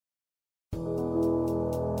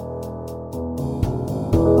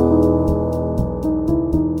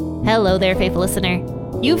Hello there, faithful listener.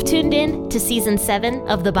 You've tuned in to Season 7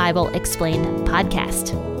 of the Bible Explained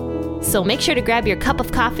podcast. So make sure to grab your cup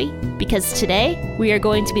of coffee, because today we are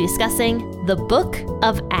going to be discussing the book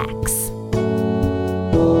of Acts.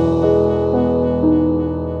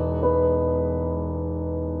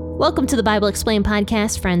 Welcome to the Bible Explained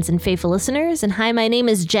podcast, friends and faithful listeners. And hi, my name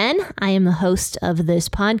is Jen. I am the host of this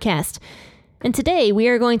podcast. And today we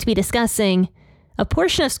are going to be discussing a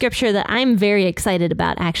portion of scripture that I'm very excited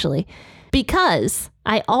about, actually, because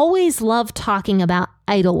I always love talking about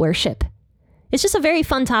idol worship. It's just a very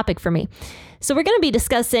fun topic for me. So we're going to be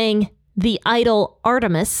discussing the idol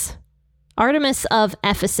Artemis of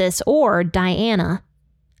Ephesus, or Diana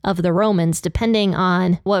of the Romans, depending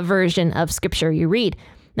on what version of scripture you read.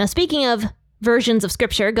 Now, speaking of versions of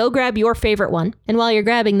scripture, go grab your favorite one. And while you're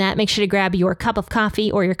grabbing that, make sure to grab your cup of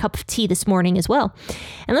coffee or your cup of tea this morning as well.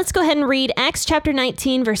 And let's go ahead and read Acts chapter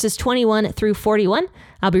 19, verses 21 through 41.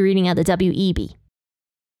 I'll be reading out the WEB.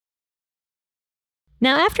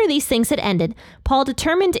 Now, after these things had ended, Paul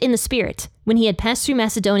determined in the Spirit, when he had passed through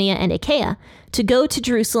Macedonia and Achaia, to go to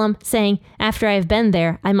Jerusalem, saying, "After I have been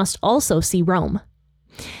there, I must also see Rome."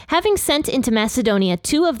 Having sent into Macedonia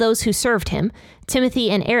 2 of those who served him,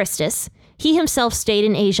 Timothy and Erastus, he himself stayed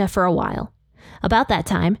in Asia for a while. About that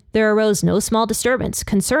time, there arose no small disturbance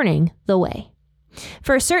concerning the way.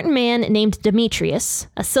 For a certain man named Demetrius,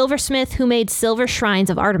 a silversmith who made silver shrines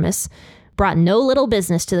of Artemis, brought no little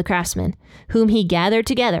business to the craftsmen, whom he gathered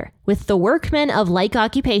together with the workmen of like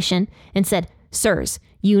occupation, and said, "Sirs,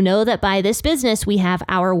 you know that by this business we have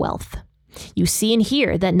our wealth. You see and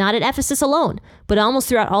hear that not at Ephesus alone, but almost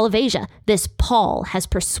throughout all of Asia, this Paul has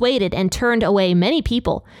persuaded and turned away many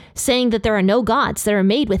people, saying that there are no gods that are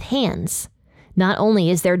made with hands. Not only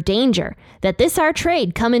is there danger that this our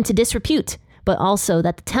trade come into disrepute, but also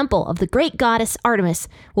that the temple of the great goddess Artemis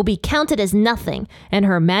will be counted as nothing and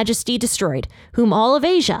her majesty destroyed, whom all of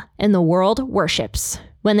Asia and the world worships."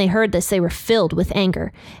 When they heard this, they were filled with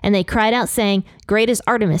anger, and they cried out, saying, "Great is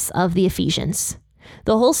Artemis of the Ephesians."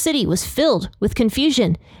 The whole city was filled with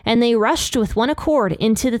confusion, and they rushed with one accord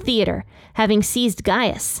into the theater, having seized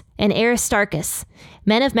Gaius and Aristarchus,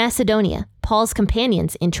 men of Macedonia, Paul's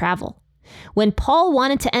companions in travel. When Paul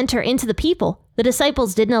wanted to enter into the people, the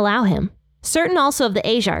disciples didn't allow him. Certain also of the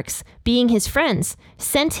Asiarchs, being his friends,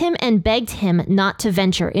 sent him and begged him not to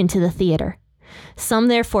venture into the theater. Some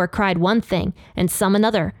therefore cried one thing, and some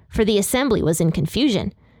another, for the assembly was in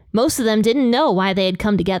confusion. Most of them didn't know why they had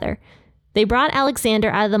come together. They brought Alexander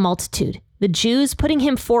out of the multitude, the Jews putting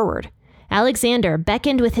him forward. Alexander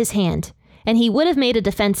beckoned with his hand, and he would have made a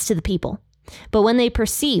defense to the people. But when they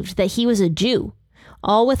perceived that he was a Jew,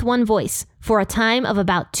 all with one voice, for a time of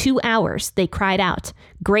about 2 hours, they cried out,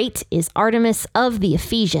 "Great is Artemis of the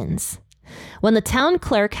Ephesians." When the town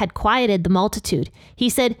clerk had quieted the multitude, he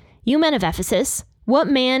said, "You men of Ephesus, what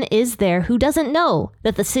man is there who doesn't know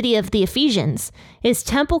that the city of the Ephesians is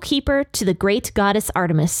temple keeper to the great goddess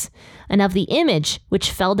Artemis, and of the image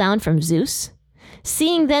which fell down from Zeus?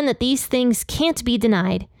 Seeing then that these things can't be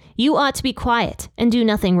denied, you ought to be quiet and do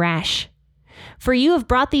nothing rash. For you have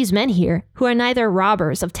brought these men here, who are neither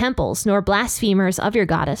robbers of temples nor blasphemers of your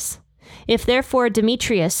goddess. If therefore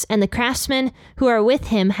Demetrius and the craftsmen who are with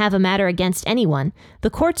him have a matter against anyone,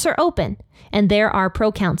 the courts are open, and there are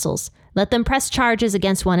proconsuls. Let them press charges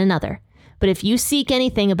against one another. But if you seek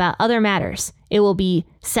anything about other matters, it will be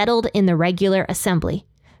settled in the regular assembly.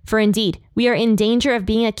 For indeed, we are in danger of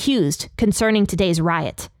being accused concerning today's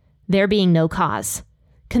riot, there being no cause.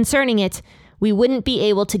 Concerning it, we wouldn't be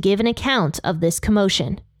able to give an account of this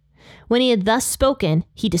commotion." When he had thus spoken,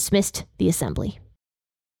 he dismissed the assembly.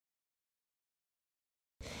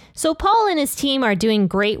 So Paul and his team are doing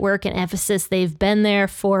great work in Ephesus. They've been there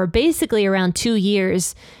for basically around 2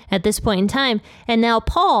 years at this point in time. And now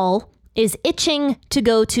Paul is itching to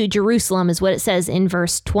go to Jerusalem, is what it says in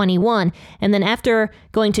verse 21. And then after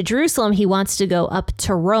going to Jerusalem, he wants to go up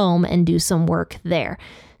to Rome and do some work there.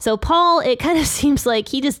 So Paul, it kind of seems like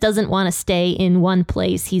he just doesn't want to stay in one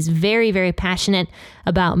place. He's very, very passionate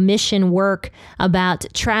about mission work, about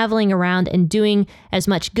traveling around and doing as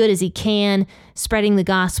much good as he can, spreading the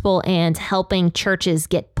gospel and helping churches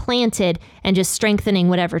get planted and just strengthening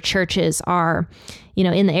whatever churches are,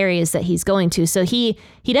 in the areas that he's going to. So he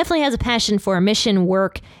definitely has a passion for mission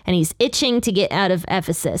work, and he's itching to get out of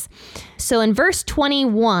Ephesus. So in verse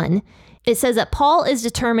 21, it says that Paul is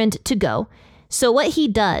determined to go. So what he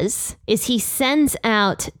does is he sends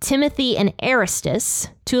out Timothy and Erastus,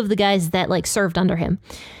 2 of the guys that served under him,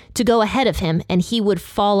 to go ahead of him, and he would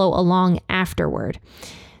follow along afterward.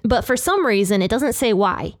 But for some reason, it doesn't say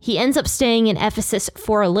why, he ends up staying in Ephesus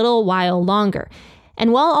for a little while longer.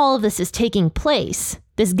 And while all of this is taking place,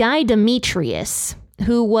 this guy Demetrius,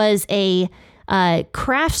 who was a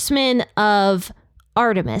craftsman of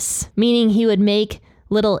Artemis, meaning he would make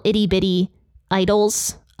little itty bitty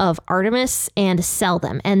idols of Artemis and sell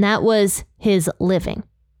them. And that was his living.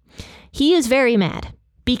 He is very mad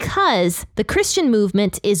because the Christian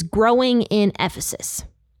movement is growing in Ephesus.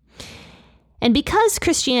 And because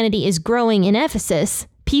Christianity is growing in Ephesus,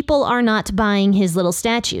 people are not buying his little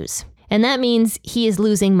statues. And that means he is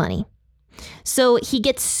losing money. So he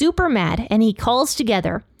gets super mad and he calls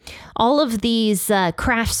together all of these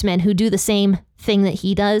craftsmen who do the same thing that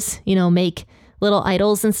he does, make little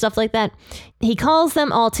idols and stuff like that. He calls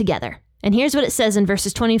them all together. And here's what it says in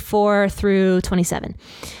verses 24 through 27.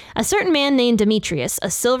 A certain man named Demetrius, a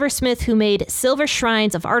silversmith who made silver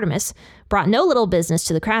shrines of Artemis, brought no little business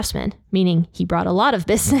to the craftsmen, meaning he brought a lot of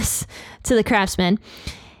business to the craftsmen,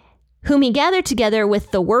 whom he gathered together with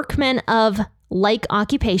the workmen of like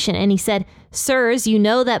occupation. And he said, "Sirs, you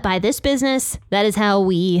know that by this business, that is how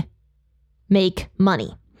we make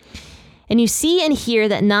money." And you see and hear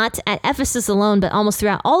that not at Ephesus alone, but almost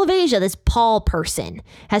throughout all of Asia, this Paul person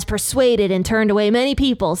has persuaded and turned away many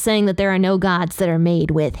people, saying that there are no gods that are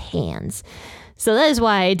made with hands. So that is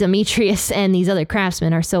why Demetrius and these other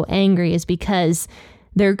craftsmen are so angry, is because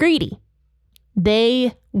they're greedy.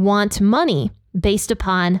 They want money based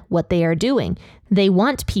upon what they are doing. They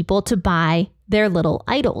want people to buy their little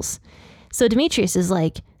idols. So Demetrius is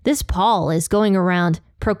like, this Paul is going around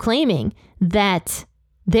proclaiming that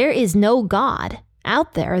there is no God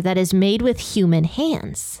out there that is made with human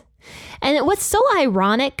hands. And what's so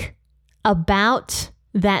ironic about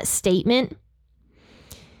that statement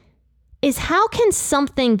is, how can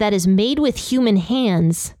something that is made with human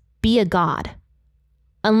hands be a god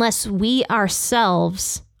unless we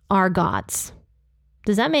ourselves are gods?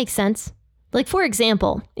 Does that make sense? Like, for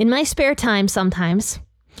example, in my spare time sometimes,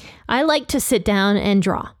 I like to sit down and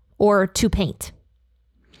draw or to paint.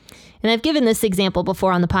 And I've given this example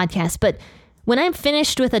before on the podcast, but when I'm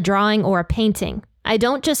finished with a drawing or a painting, I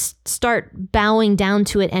don't just start bowing down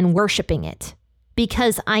to it and worshiping it,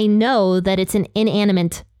 because I know that it's an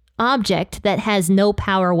inanimate object that has no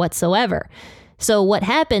power whatsoever. So what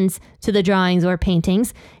happens to the drawings or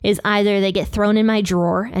paintings is either they get thrown in my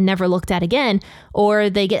drawer and never looked at again, or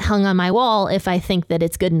they get hung on my wall if I think that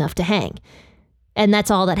it's good enough to hang. And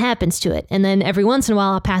that's all that happens to it. And then every once in a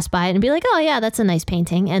while I'll pass by it and be like, oh yeah, that's a nice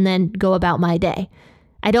painting, and then go about my day.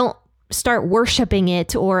 I don't start worshiping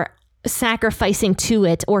it or sacrificing to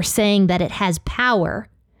it or saying that it has power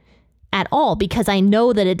at all, because I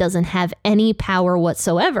know that it doesn't have any power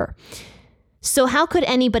whatsoever. So how could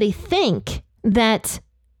anybody think that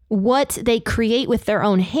what they create with their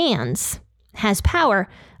own hands has power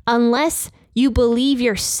unless you believe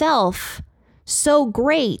yourself so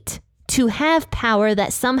great to have power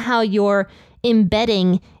that somehow you're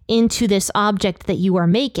embedding into this object that you are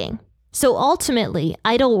making? So ultimately,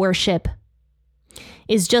 idol worship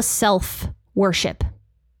is just self-worship.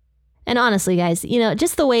 And honestly, guys,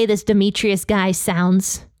 just the way this Demetrius guy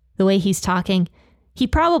sounds, the way he's talking, he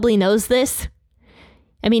probably knows this.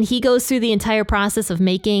 I mean, he goes through the entire process of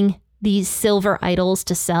making these silver idols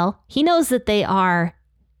to sell. He knows that they are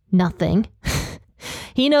nothing.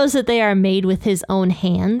 He knows that they are made with his own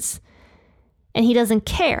hands. And he doesn't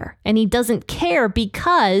care. And he doesn't care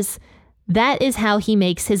because that is how he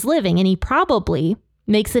makes his living. And he probably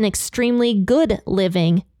makes an extremely good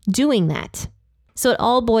living doing that. So it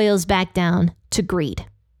all boils back down to greed.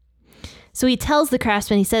 So he tells the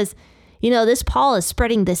craftsman, he says, this Paul is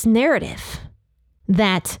spreading this narrative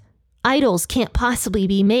that idols can't possibly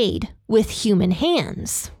be made with human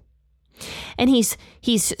hands. And he's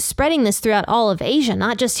spreading this throughout all of Asia,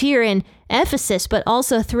 not just here in Ephesus, but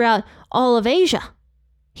also throughout all of Asia.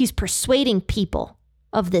 He's persuading people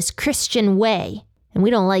of this Christian way, and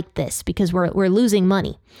we don't like this because we're losing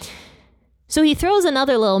money. So he throws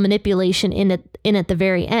another little manipulation in at the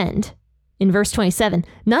very end. In verse 27,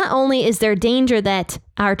 not only is there danger that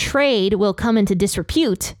our trade will come into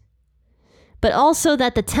disrepute, but also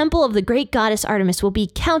that the temple of the great goddess Artemis will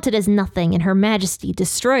be counted as nothing and her majesty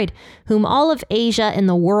destroyed, whom all of Asia and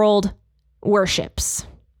the world worships.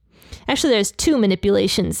 Actually, there's two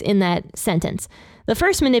manipulations in that sentence. The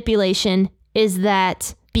first manipulation is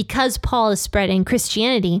that because Paul is spreading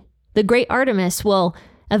Christianity, the great Artemis will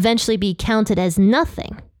eventually be counted as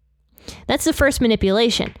nothing. That's the first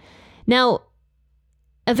manipulation. Now,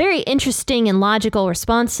 a very interesting and logical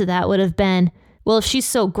response to that would have been, well, if she's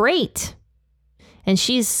so great and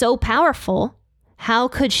she's so powerful, how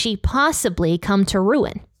could she possibly come to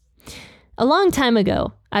ruin? A long time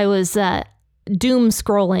ago, I was doom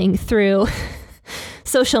scrolling through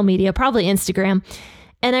social media, probably Instagram,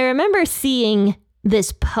 and I remember seeing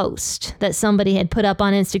this post that somebody had put up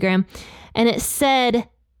on Instagram, and it said,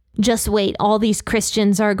 just wait, all these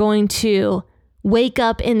Christians are going to wake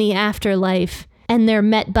up in the afterlife and they're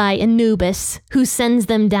met by Anubis who sends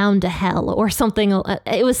them down to hell or something.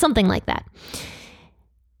 It was something like that.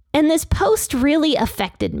 And this post really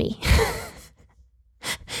affected me.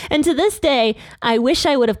 And to this day, I wish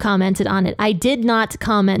I would have commented on it. I did not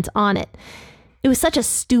comment on it. It was such a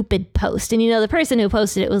stupid post. And, the person who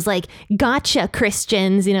posted it was like, gotcha,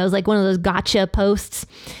 Christians. It was like one of those gotcha posts.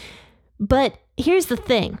 But here's the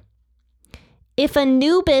thing. If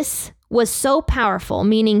Anubis was so powerful,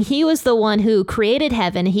 meaning he was the one who created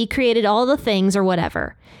heaven, he created all the things or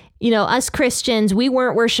whatever, us Christians, we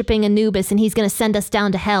weren't worshiping Anubis and he's going to send us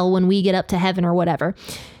down to hell when we get up to heaven or whatever.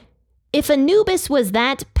 If Anubis was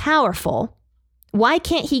that powerful, why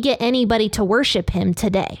can't he get anybody to worship him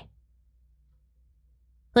today?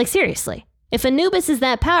 Like, seriously, if Anubis is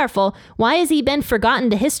that powerful, why has he been forgotten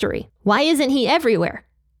to history? Why isn't he everywhere?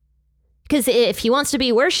 Because if he wants to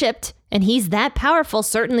be worshipped and he's that powerful,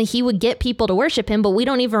 certainly he would get people to worship him, but we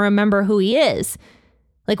don't even remember who he is.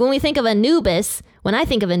 Like, when we think of Anubis, when I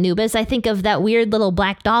think of Anubis, I think of that weird little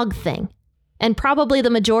black dog thing. And probably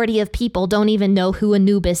the majority of people don't even know who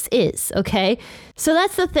Anubis is, okay? So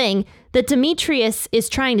that's the thing that Demetrius is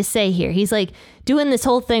trying to say here. He's like doing this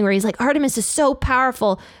whole thing where he's like, Artemis is so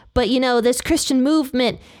powerful, but this Christian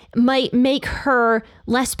movement might make her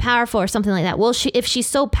less powerful or something like that. Well, if she's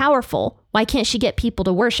so powerful, why can't she get people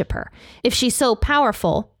to worship her? If she's so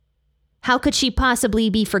powerful, how could she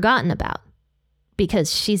possibly be forgotten about?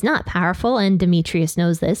 Because she's not powerful, and Demetrius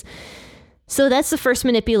knows this. So that's the first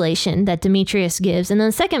manipulation that Demetrius gives. And then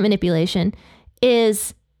the second manipulation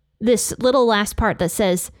is this little last part that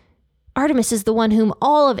says, Artemis is the one whom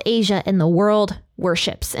all of Asia and the world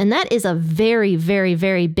worships. And that is a very, very,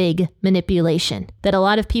 very big manipulation that a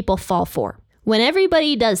lot of people fall for. When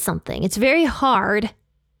everybody does something, it's very hard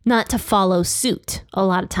not to follow suit a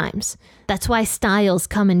lot of times. That's why styles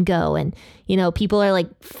come and go. And, people are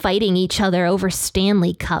like fighting each other over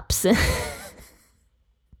Stanley cups.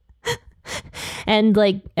 And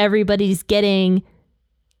like everybody's getting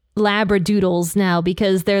Labradoodles now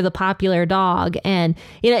because they're the popular dog. And,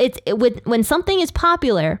 when something is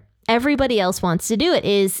popular, everybody else wants to do it.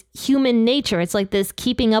 Is human nature. It's like this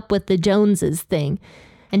keeping up with the Joneses thing.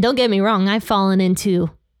 And don't get me wrong, I've fallen into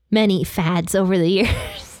many fads over the years.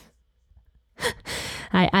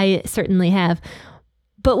 I certainly have.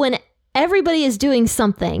 But when everybody is doing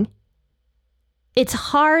something, it's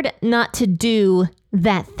hard not to do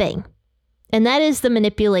that thing. And that is the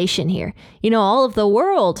manipulation here. All of the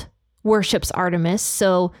world worships Artemis,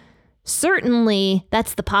 so certainly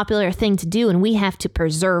that's the popular thing to do, and we have to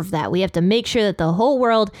preserve that. We have to make sure that the whole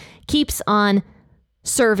world keeps on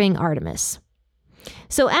serving Artemis.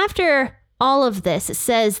 So after all of this, it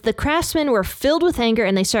says the craftsmen were filled with anger,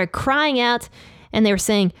 and they started crying out, and they were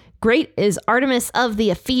saying, "Great is Artemis of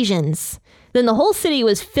the Ephesians." Then the whole city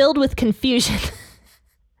was filled with confusion.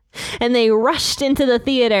 And they rushed into the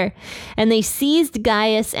theater, and they seized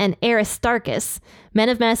Gaius and Aristarchus, men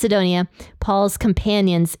of Macedonia, Paul's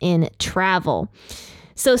companions in travel.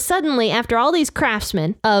 So suddenly, after all these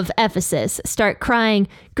craftsmen of Ephesus start crying,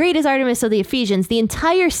 "Great is Artemis of the Ephesians," the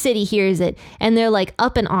entire city hears it, and they're like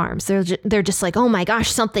up in arms. They're just like, oh my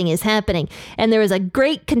gosh, something is happening. And there was a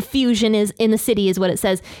great confusion in the city, is what it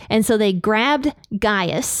says. And so they grabbed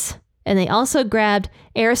Gaius, and they also grabbed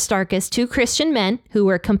Aristarchus, two Christian men who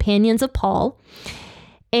were companions of Paul,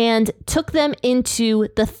 and took them into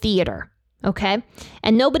the theater, okay?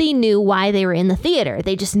 And nobody knew why they were in the theater.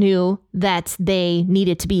 They just knew that they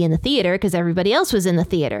needed to be in the theater because everybody else was in the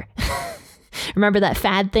theater. Remember that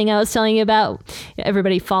fad thing I was telling you about?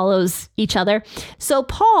 Everybody follows each other. So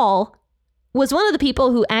Paul was one of the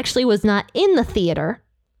people who actually was not in the theater,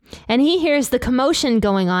 and he hears the commotion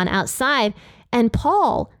going on outside. And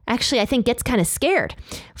Paul actually, I think, gets kind of scared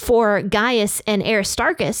for Gaius and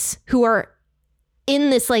Aristarchus, who are in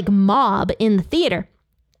this like mob in the theater.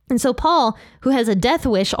 And so Paul, who has a death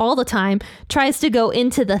wish all the time, tries to go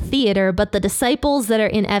into the theater, but the disciples that are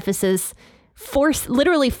in Ephesus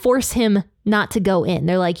literally force him not to go in.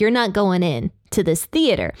 They're like, "You're not going in to this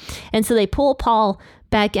theater." And so they pull Paul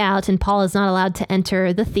back out, and Paul is not allowed to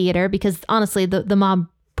enter the theater because honestly, the mob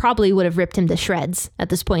probably would have ripped him to shreds at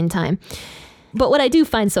this point in time. But what I do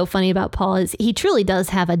find so funny about Paul is he truly does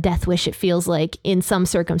have a death wish, it feels like, in some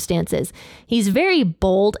circumstances. He's very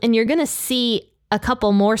bold, and you're going to see a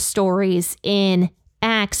couple more stories in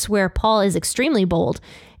Acts where Paul is extremely bold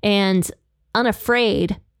and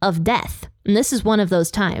unafraid of death. And this is one of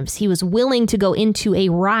those times. He was willing to go into a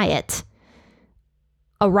riot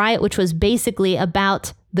which was basically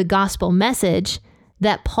about the gospel message,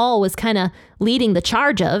 that Paul was kind of leading the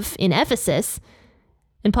charge of in Ephesus.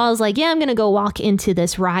 And Paul's like, yeah, I'm going to go walk into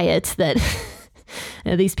this riot that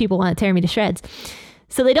these people want to tear me to shreds.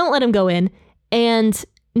 So they don't let him go in. And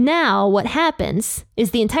now what happens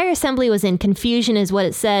is the entire assembly was in confusion, is what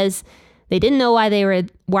it says. They didn't know why they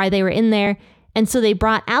were in there. And so they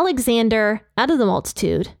brought Alexander out of the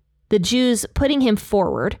multitude, the Jews putting him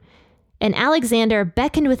forward. And Alexander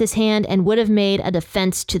beckoned with his hand and would have made a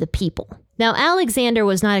defense to the people. Now, Alexander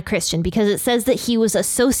was not a Christian because it says that he was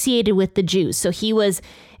associated with the Jews. So he was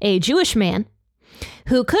a Jewish man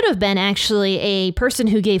who could have been actually a person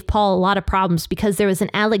who gave Paul a lot of problems, because there was an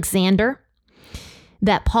Alexander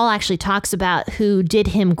that Paul actually talks about who did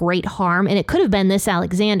him great harm. And it could have been this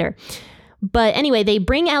Alexander. But anyway, they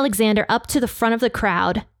bring Alexander up to the front of the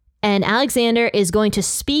crowd, and Alexander is going to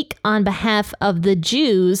speak on behalf of the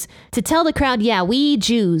Jews to tell the crowd, yeah, we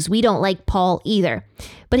Jews, we don't like Paul either.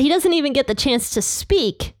 But he doesn't even get the chance to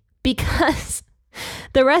speak because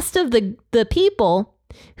the rest of the people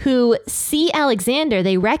who see Alexander,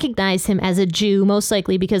 they recognize him as a Jew, most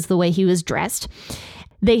likely because of the way he was dressed.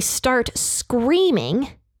 They start screaming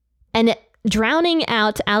and drowning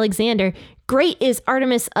out Alexander, "Great is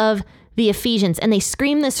Artemis of the Ephesians." And they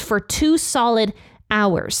scream this for 2 solid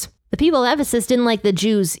hours. The people of Ephesus didn't like the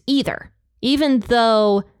Jews either, even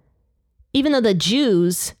though the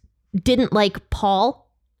Jews didn't like Paul,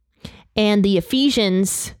 and the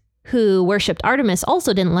Ephesians who worshipped Artemis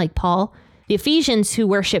also didn't like Paul. The Ephesians who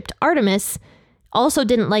worshipped Artemis also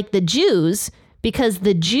didn't like the Jews because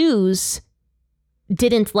the Jews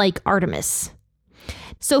didn't like Artemis.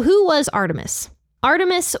 So who was Artemis?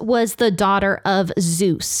 Artemis was the daughter of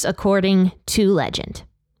Zeus, according to legend.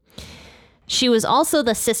 She was also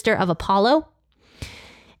the sister of Apollo.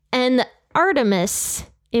 And Artemis,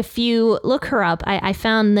 if you look her up, I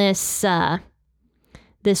found this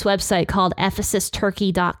website called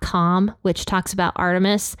EphesusTurkey.com, which talks about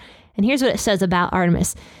Artemis. And here's what it says about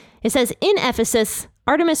Artemis. It says, in Ephesus,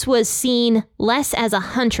 Artemis was seen less as a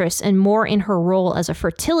huntress and more in her role as a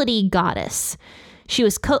fertility goddess. She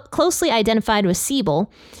was closely identified with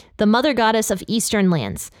Cybele, the mother goddess of eastern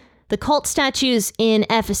lands. The cult statues in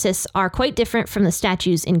Ephesus are quite different from the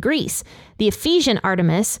statues in Greece. The Ephesian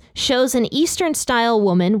Artemis shows an Eastern-style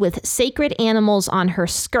woman with sacred animals on her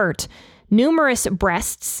skirt, numerous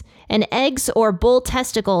breasts, and eggs or bull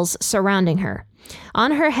testicles surrounding her.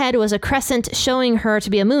 On her head was a crescent showing her to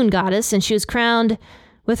be a moon goddess, and she was crowned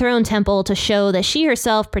with her own temple to show that she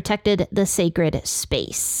herself protected the sacred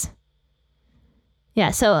space.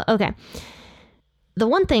 Yeah, so, okay. The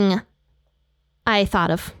one thing I thought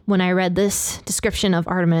of when I read this description of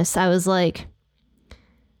Artemis, I was like,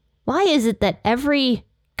 why is it that every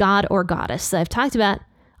god or goddess that I've talked about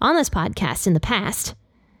on this podcast in the past,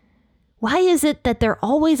 why is it that they're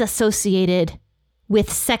always associated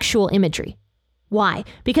with sexual imagery? Why?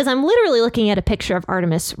 Because I'm literally looking at a picture of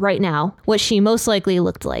Artemis right now, what she most likely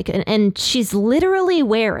looked like. And she's literally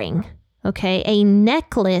wearing, okay, a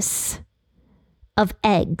necklace of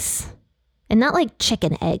eggs. And not like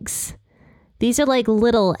chicken eggs. These are like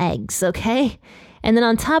little eggs, okay? And then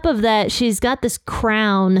on top of that, she's got this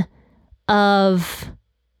crown of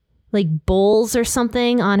like bulls or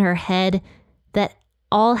something on her head that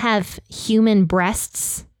all have human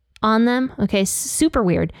breasts on them. Okay, super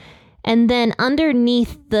weird. And then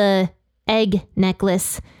underneath the egg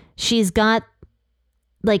necklace, she's got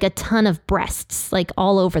like a ton of breasts, like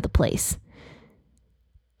all over the place.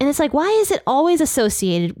 And it's like, why is it always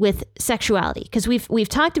associated with sexuality? Because we've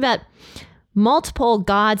talked about multiple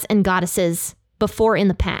gods and goddesses before in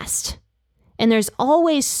the past. And there's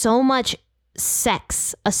always so much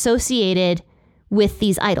sex associated with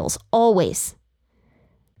these idols, always.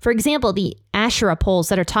 For example, the Asherah poles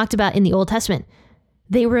that are talked about in the Old Testament,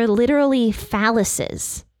 they were literally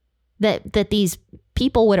phalluses that these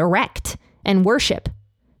people would erect and worship.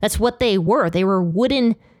 That's what they were. They were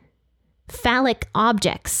wooden phallic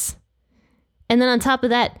objects. And then on top of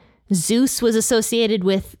that, Zeus was associated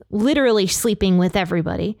with literally sleeping with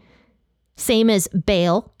everybody. Same as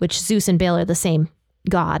Baal, which Zeus and Baal are the same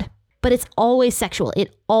god. But it's always sexual.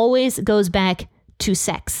 It always goes back to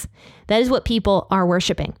sex. That is what people are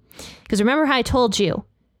worshiping. Because remember how I told you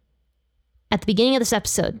at the beginning of this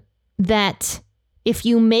episode that if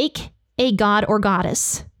you make a god or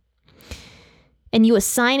goddess and you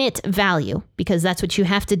assign it value, because that's what you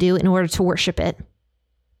have to do in order to worship it,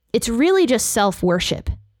 it's really just self-worship.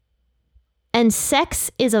 And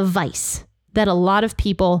sex is a vice that a lot of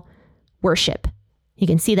people worship. You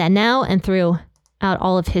can see that now and throughout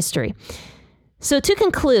all of history. So to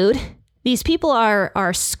conclude, These people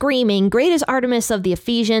are screaming, "Great is Artemis of the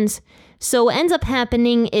Ephesians." So what ends up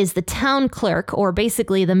happening is the town clerk, or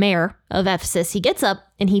basically the mayor of Ephesus, he gets up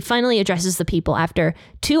and he finally addresses the people after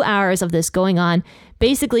 2 hours of this going on,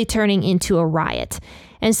 basically turning into a riot.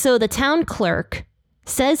 And so the town clerk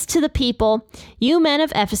says to the people, "You men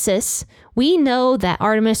of Ephesus, we know that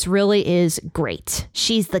Artemis really is great.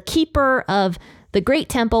 She's the keeper of the great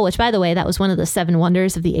temple," which, by the way, that was one of the 7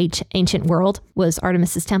 wonders of the ancient world, was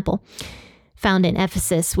Artemis's temple, found in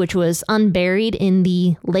Ephesus, which was unburied in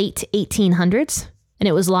the late 1800s, and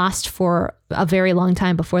it was lost for a very long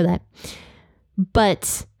time before that.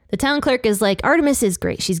 But the town clerk is like, "Artemis is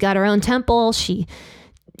great. She's got her own temple. She's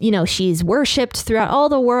worshipped throughout all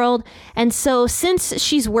the world. And so since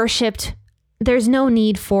she's worshipped, there's no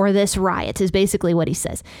need for this riot," is basically what he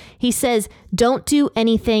says. He says, "Don't do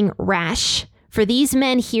anything rash. For these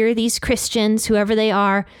men here, these Christians, whoever they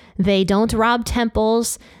are, they don't rob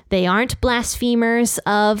temples. They aren't blasphemers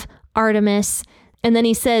of Artemis." And then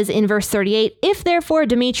he says in verse 38, "If therefore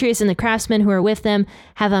Demetrius and the craftsmen who are with them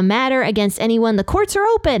have a matter against anyone, the courts are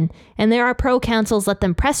open and there are proconsuls. Let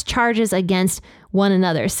them press charges against one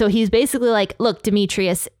another." So he's basically like, "Look,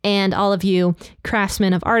 Demetrius and all of you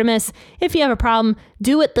craftsmen of Artemis, if you have a problem,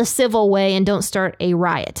 do it the civil way and don't start a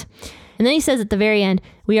riot." And then he says at the very end,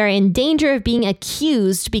 "We are in danger of being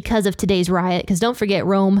accused because of today's riot," because don't forget,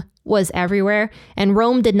 Rome was everywhere and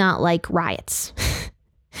Rome did not like riots.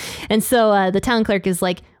 And so the town clerk is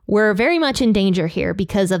like, "We're very much in danger here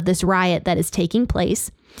because of this riot that is taking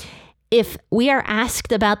place. If we are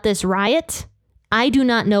asked about this riot, I do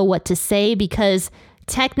not know what to say because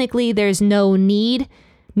technically there's no need,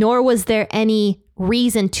 nor was there any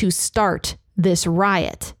reason to start this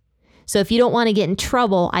riot. So if you don't want to get in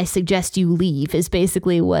trouble, I suggest you leave," is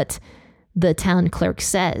basically what the town clerk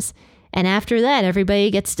says. And after that, everybody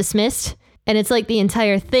gets dismissed. And it's like the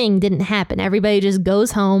entire thing didn't happen. Everybody just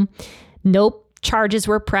goes home. No charges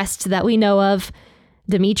were pressed that we know of.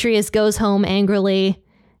 Demetrius goes home angrily,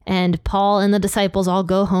 and Paul and the disciples all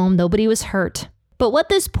go home. Nobody was hurt. But what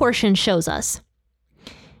this portion shows us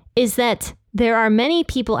is that there are many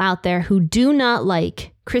people out there who do not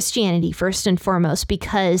like Christianity, first and foremost,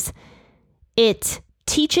 because it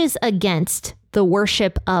teaches against the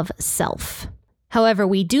worship of self. However,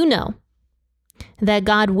 we do know that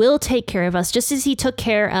God will take care of us, just as he took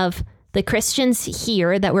care of the Christians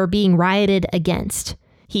here that were being rioted against.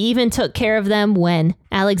 He even took care of them when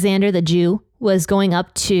Alexander the Jew was going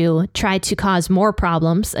up to try to cause more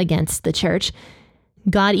problems against the church.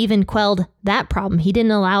 God even quelled that problem. He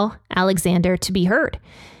didn't allow Alexander to be heard.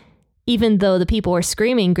 Even though the people were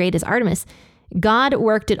screaming, "Great is Artemis," God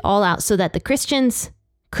worked it all out so that the Christians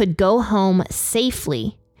could go home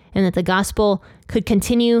safely and that the gospel could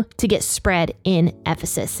continue to get spread in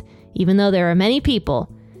Ephesus, even though there are many people,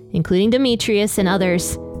 including Demetrius and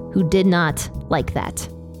others, who did not like that.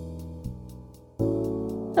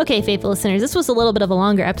 Okay, faithful listeners, this was a little bit of a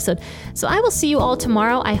longer episode, so I will see you all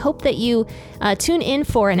tomorrow. I hope that you tune in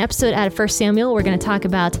for an episode out of 1 Samuel. We're going to talk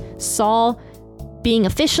about Saul being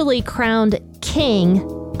officially crowned king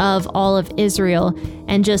of all of Israel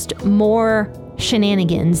and just more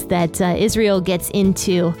shenanigans that Israel gets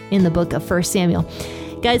into in the book of 1 Samuel.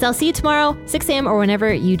 Guys, I'll see you tomorrow, 6 a.m. or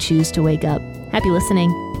whenever you choose to wake up. Happy listening,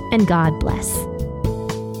 and God bless.